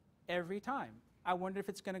nervous every time. I wonder if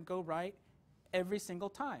it's going to go right every single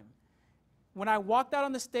time. When I walked out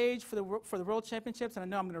on the stage for the World Championships, and I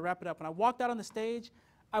know I'm going to wrap it up, when I walked out on the stage,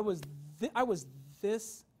 I was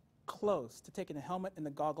this close to taking the helmet and the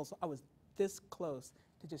goggles. I was this close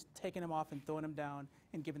to just taking them off and throwing them down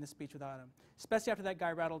and giving the speech without them, especially after that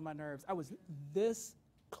guy rattled my nerves. I was this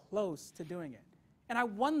close to doing it, and I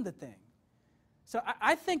won the thing. So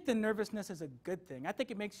I think the nervousness is a good thing. I think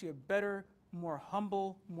it makes you a better, more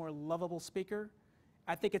humble, more lovable speaker.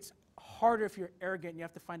 I think it's harder if you're arrogant and you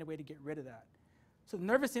have to find a way to get rid of that. So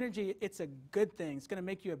nervous energy, it's a good thing. It's going to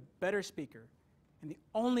make you a better speaker. And the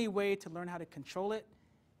only way to learn how to control it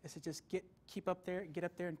is to just get up there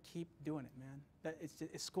and keep doing it, man.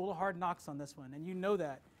 It's school of hard knocks on this one, and you know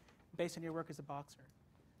that based on your work as a boxer.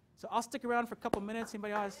 So I'll stick around for a couple minutes.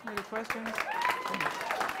 Anybody else have any questions?